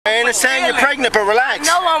understand you're pregnant, but relax.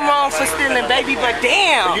 I know I'm wrong for stealing, baby, but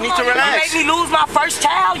damn. You need to relax. You made me lose my first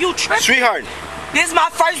child. You tripping. Sweetheart. This is my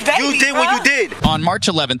first baby. You did what you did. On March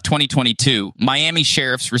 11th, 2022, Miami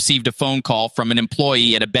sheriffs received a phone call from an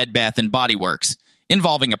employee at a Bed Bath & Body Works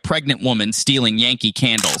involving a pregnant woman stealing Yankee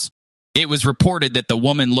candles. It was reported that the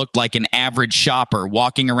woman looked like an average shopper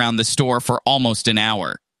walking around the store for almost an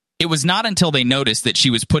hour. It was not until they noticed that she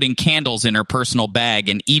was putting candles in her personal bag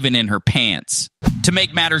and even in her pants. To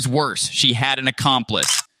make matters worse, she had an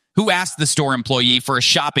accomplice who asked the store employee for a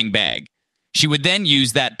shopping bag. She would then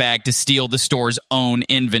use that bag to steal the store's own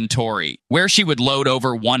inventory, where she would load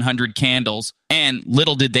over 100 candles, and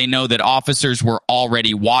little did they know that officers were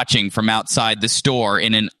already watching from outside the store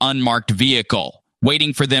in an unmarked vehicle,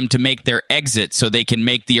 waiting for them to make their exit so they can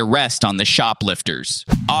make the arrest on the shoplifters.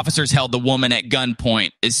 Officers held the woman at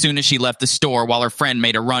gunpoint as soon as she left the store while her friend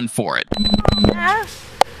made a run for it.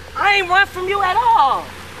 I ain't run from you at all.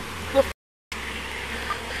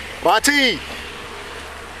 Monty!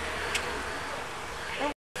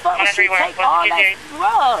 Fuck, she take all that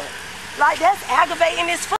drugs. Like, that's aggravating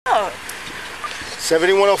as fuck.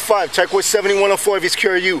 7105. Check with 7104 if he's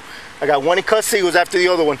curing you. I got one in custody who was after the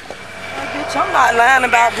other one. Bitch, I'm not lying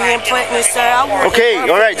about being pregnant, sir. Okay,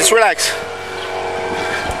 all right, just relax.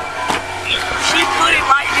 She put it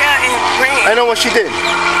right there and ran. I know what she did.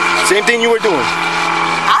 Same thing you were doing.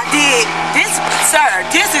 I did. This, sir,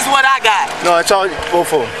 this is what I got. No, it's all both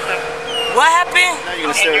of them. What happened? Now you're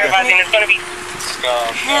gonna stare at that.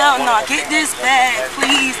 Hell no, get this bag,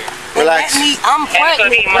 please. Relax. I'm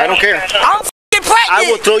pregnant. I don't care. I'm f***ing pregnant. I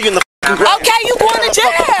will throw you in the f***ing ground. Okay, you going to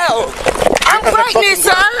jail. I'm pregnant,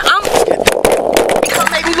 son. You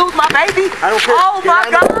gonna make me lose my baby? I don't care. Oh my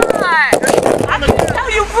God. I can tell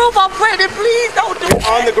you proof I'm pregnant. Please don't do that.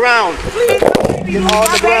 On the ground. Please don't make me lose On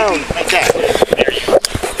my the ground. baby. Like that.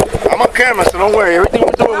 I'm on camera, so don't worry. Everything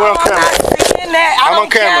we're doing, we're on camera. I'm not saying that. I don't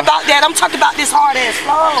care about that. I'm talking about this hard ass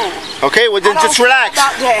flow. Okay, well then just relax.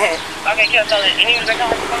 About that. Okay, kill something. You need to go.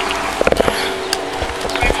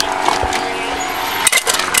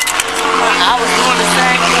 I was doing the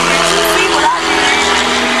same thing. You see what I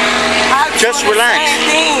did? Just relax. Same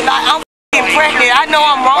thing. Like, I'm pregnant. I know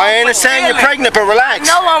I'm wrong. I understand you're pregnant, but relax.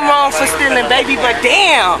 I know I'm wrong for stealing, baby, but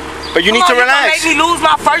damn. But you need to relax. You make me lose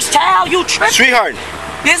my first child. You tripping. Sweetheart.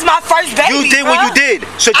 This is my first baby. You did what you did,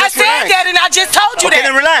 so just relax. I said that and I just told you that. Okay,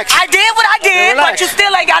 then relax. I did what I did, but you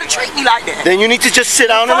still ain't gotta treat me like that. Then you need to just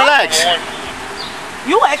sit down and relax.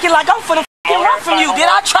 You acting like I'm finna run from you. Did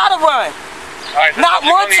I try to run? Not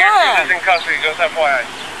one time.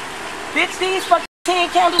 Bitch, these fucking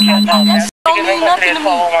 10 candles I got, that shit don't mean nothing to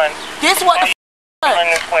me. This what the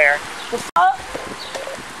fuck?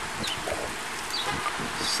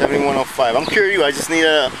 7105. I'm curious. I just need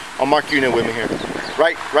a mark unit with me here.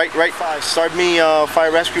 Right. 5. Start me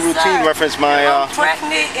fire rescue routine. Reference my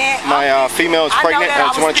female is pregnant. I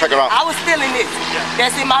just want to check her out. I was stealing this.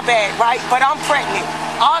 That's in my bag, right? But I'm pregnant.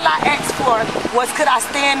 All I asked for was could I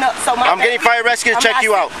stand up so my I'm getting fire rescue to check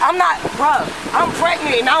you out. I'm not, bruh. I'm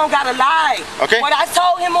pregnant and I don't gotta lie. Okay. What I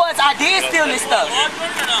told him was I did steal this stuff.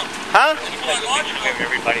 Huh?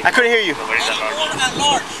 I couldn't hear you.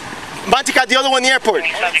 Monty got the other one in the airport.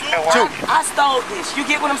 Two. I stole this. You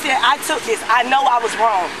get what I'm saying? I took this. I know I was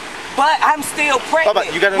wrong. But I'm still pregnant.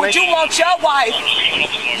 You got a knife? Would you want your wife,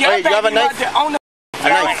 your Wait, you have a knife? on the A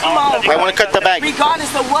knife. come on. I want to cut the bag. Regardless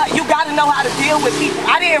of what, you got to know how to deal with people.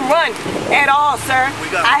 I didn't run at all, sir.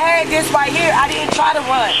 I had this right here. I didn't try to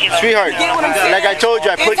run. Sweetheart, You get what I'm saying? like I told you,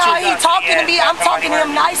 I put it's how he talking to me. I'm talking to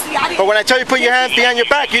him nicely. But when I tell you put your hands behind your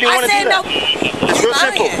back, you didn't want to do that. It's real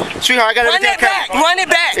simple. Sweetheart, I got everything on camera. Run it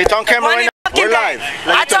back. It's on camera right now. We're live.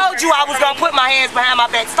 I told you I was going to put my hands behind my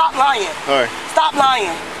back. Stop lying. All right. Stop lying.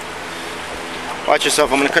 Watch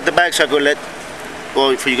yourself. I'm going to cut the bag so I go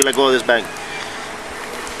for you to let go of this bag.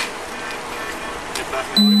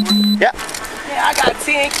 Yeah. Yeah, I got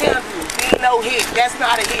 10 candles. Ain't no hit. That's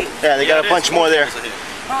not a hit. Yeah, they got a bunch more there. What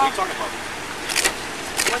are you talking about?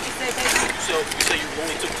 What'd you say, baby? So you say you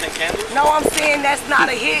only took 10 candles? No, I'm saying that's not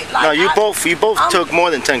a hit. Like No, you both took more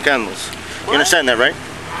than 10 candles. You understand that, right?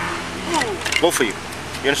 Both of you.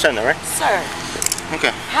 You understand that, right? Sir.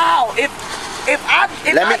 Okay. How? If I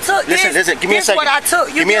took listen, this, give me a second. What I took.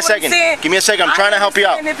 You give me a second. Give me a second. I'm trying to help you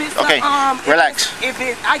out. Okay. Relax.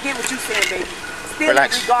 I get what you said, baby. Still,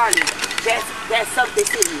 relax. Regardless, that's something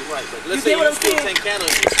to you. Right, but let's say you steal 10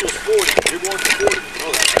 candles, you steal 40. You're going to 40. You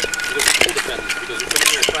know that, right? Because it's co-defendant. Because you're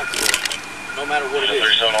putting in a practice. No matter what it is.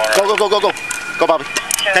 Go. Go, Bobby.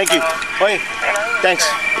 Thank you. Wait. Thanks.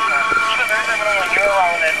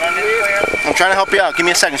 I'm trying to help you out. Give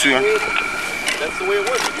me a second, sweetheart. That's the way it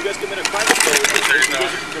works. If you guys commit a crime, you guys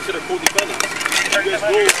are considered co-defendants. You guys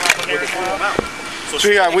go with the full amount. So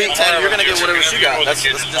you got weed. You're gonna get whatever she got. That's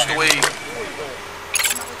just the way. I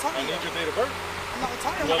need your date of birth. I'm not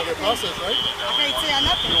retired. You want to get processed, right? I can't say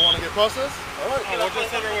nothing. You don't want to get processed? All right. We'll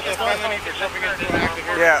just hit her with a felony for jumping into an active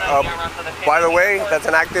airfield. Yeah, by the way, that's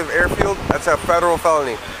an active airfield. That's a federal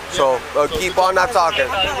felony. So keep on not talking.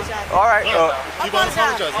 All right. Keep on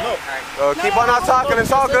apologizing. No. Keep on not talking.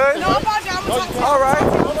 It's all good. No, I apologize. I'm gonna talk. All right.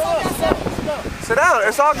 Sit down.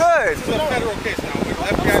 It's all good. This is a federal case now. We're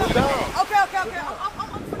left guys to go. Okay.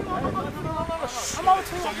 I'm over 21.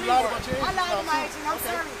 So you lied about your age? I lied about my age. I'm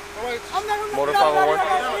sorry. All right. I'm never. Motor 511.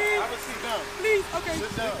 Have a seat down. Please. Okay.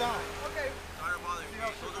 Sit down.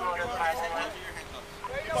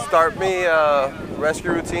 Start me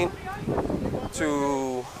rescue routine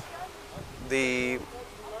to the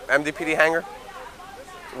MDPD hangar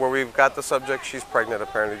where we've got the subject. She's pregnant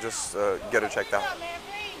apparently. Just get her checked out.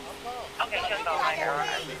 Okay, just on my hair.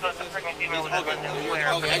 So the pregnant female was able to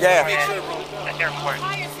wear Yeah. at the airport.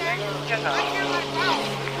 Just on.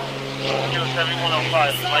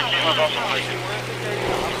 7105. My female's also pregnant.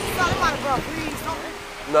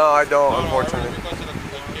 No, I don't, unfortunately.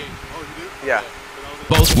 Yeah.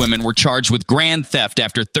 Both women were charged with grand theft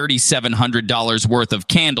after $3,700 worth of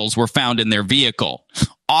candles were found in their vehicle.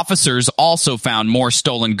 Officers also found more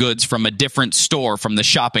stolen goods from a different store from the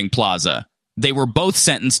shopping plaza. They were both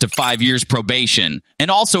sentenced to 5 years probation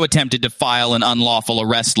and also attempted to file an unlawful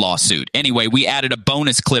arrest lawsuit. Anyway, we added a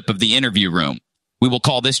bonus clip of the interview room. We will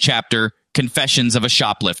call this chapter Confessions of a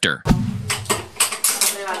Shoplifter.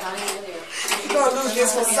 You're gonna lose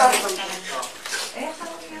this for something.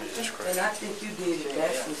 And I think you did it.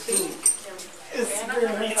 That's the truth. It's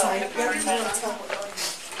very tight.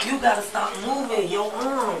 You gotta stop moving your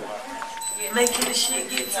arm. Making the shit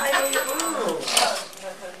get tight on your arm.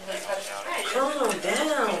 Calm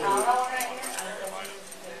down.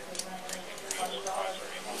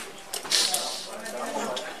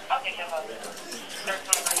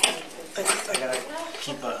 I gotta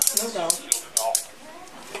keep up. No.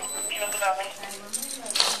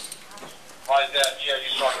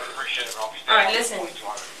 Alright, listen.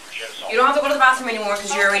 You don't have to go to the bathroom anymore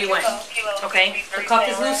because you already went. Okay? The cup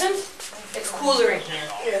is loosened. It's cooler in here.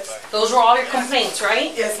 Yes. Those were all your complaints,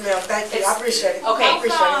 right? Yes, ma'am. Thank you. I appreciate it. Okay. I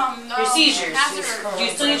appreciate it. Your seizures. Do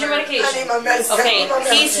you still need your medication? I need my medicine. Okay, My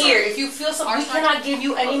medicine. he's here. If you feel something, we cannot give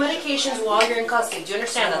you any medications while you're in custody. Do you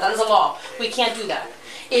understand that? That is a law. We can't do that.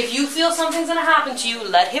 If you feel something's gonna happen to you,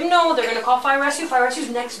 let him know. They're gonna call fire rescue. Fire rescue's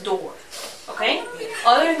next door. Okay?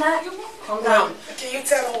 Other than that, calm down. Can you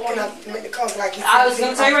tell him when I make the calls like you I was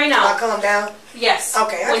gonna tell you right now. I calm down? Yes.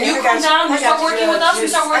 Okay. When you come down, you start working with us, we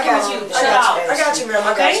start working with you. Chill out. I got you, ma'am.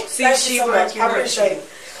 Okay? Thank you so much. I appreciate it.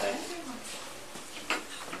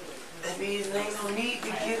 That means ain't no need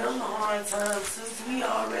to get on the hard times since we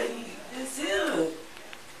already is here.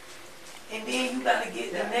 And then you gotta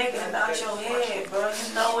get the negative out your head, bro.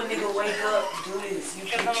 You know a nigga wake up, do this. You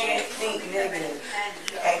can't think negative.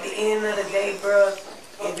 At the end of the day, bro,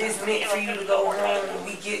 if it's meant for you to go home when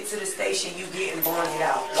we get to the station, you getting bonded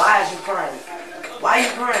out. Why is you crying? Why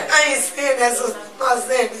you crying? I ain't saying that's what I'm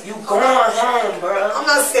saying. You going home, bro. I'm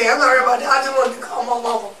not saying, I'm not worried about that. I just wanted to call my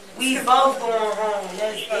mama. We both going home.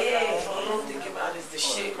 That's it. All I'm thinking about is the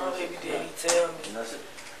shit my baby daddy tell me.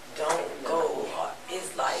 Don't go hard.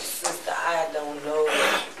 It's like, sister, I don't know.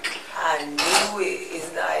 I knew it.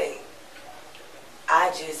 It's like,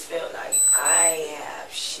 I just felt like I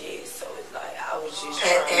have shit. So it's like, I was just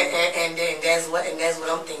trying. And then that's what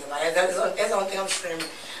I'm thinking about. That's the only thing I'm screaming.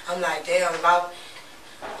 I'm like, damn, about.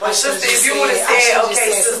 But sister, if you would have said,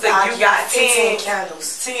 okay, sister, you got 10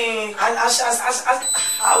 candles. 10. I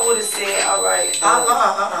would have said, all right.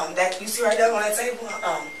 That you see right there on that table?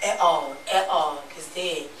 At all. It's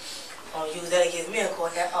dead. Don't use that against me in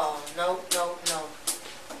court at all. No.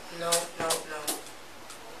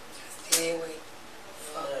 Stay away.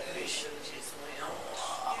 Fuck that. Should just went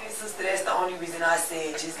home. Yeah, sister, that's the only reason I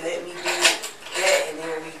said just let me do that and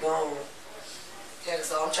then we gone. Yeah,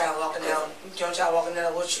 so I'm trying to walk down.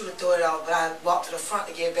 I want you to throw it out, but I walked to the front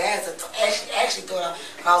to get bags. Actually throw it out.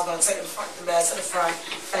 But I was gonna take the bags to the front,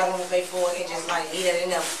 and I want to make for it and just like leave it in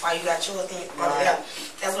there while you got yours in. Right.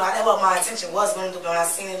 That's what my intention was gonna do. But when I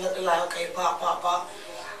seen it, looked like okay, pop.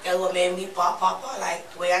 That's what made me pop, like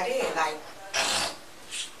the way I did, like.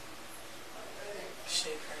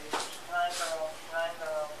 Shit, crazy.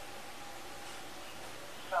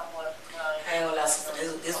 I ain't gonna lie, sister,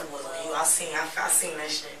 this one was on you. I seen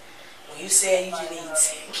that shit. When you said you just need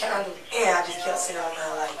 10 candles, and I just kept saying out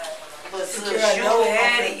there like, but sis, you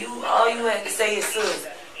had it. All you had to say is, sis,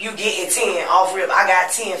 you getting 10 off rip. I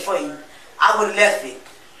got 10 for you. I would have left it.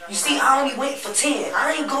 You see, I only went for 10.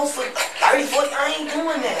 I ain't go for. I 30, 40. I ain't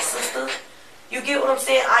doing that, sister. You get what I'm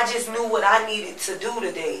saying? I just knew what I needed to do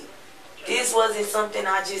today. This wasn't something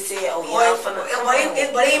I just said, oh yeah, I'm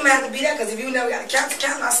finna but it ain't have to be that, because if you never got a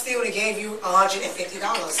count, I still would have gave you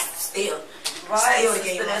 $150 still. Right, Still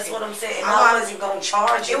sister, that's what I'm saying. And I wasn't gonna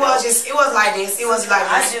charge you. It was like this. It was like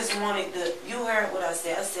I this. just wanted to, you heard what I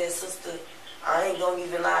said. I said, sister, I ain't gonna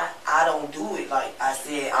even lie. I don't do it. Like I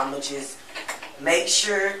said, I'ma just make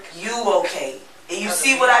sure you okay. And you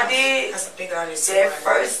see what I did? That's a big audience. That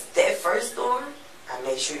first store, I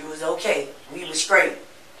made sure you was okay. We was straight.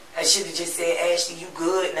 I should have just said, Ashley, you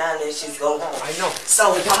good? Now let's just go home. I know.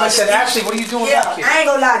 So I said, Ashley, what are you doing back here? I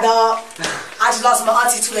ain't gonna lie, dog. I just lost my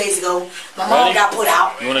auntie 2 days ago. My mom got put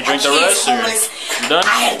out. You wanna drink the rest? Or you done?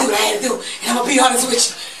 I had to do. And I'm gonna be honest with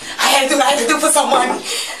you. I had to do for some money.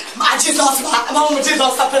 I just lost my mom just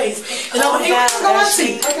lost her place. And I'm like, no,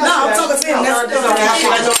 auntie. No, I'm talking to him. That's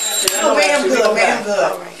okay. I'm good.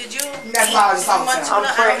 Did you? That's why I was talking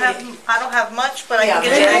to him. I don't have much, but I can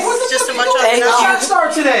get it. Just a much of How did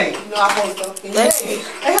start today? No, I'm supposed to. Hey,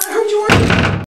 I heard you were.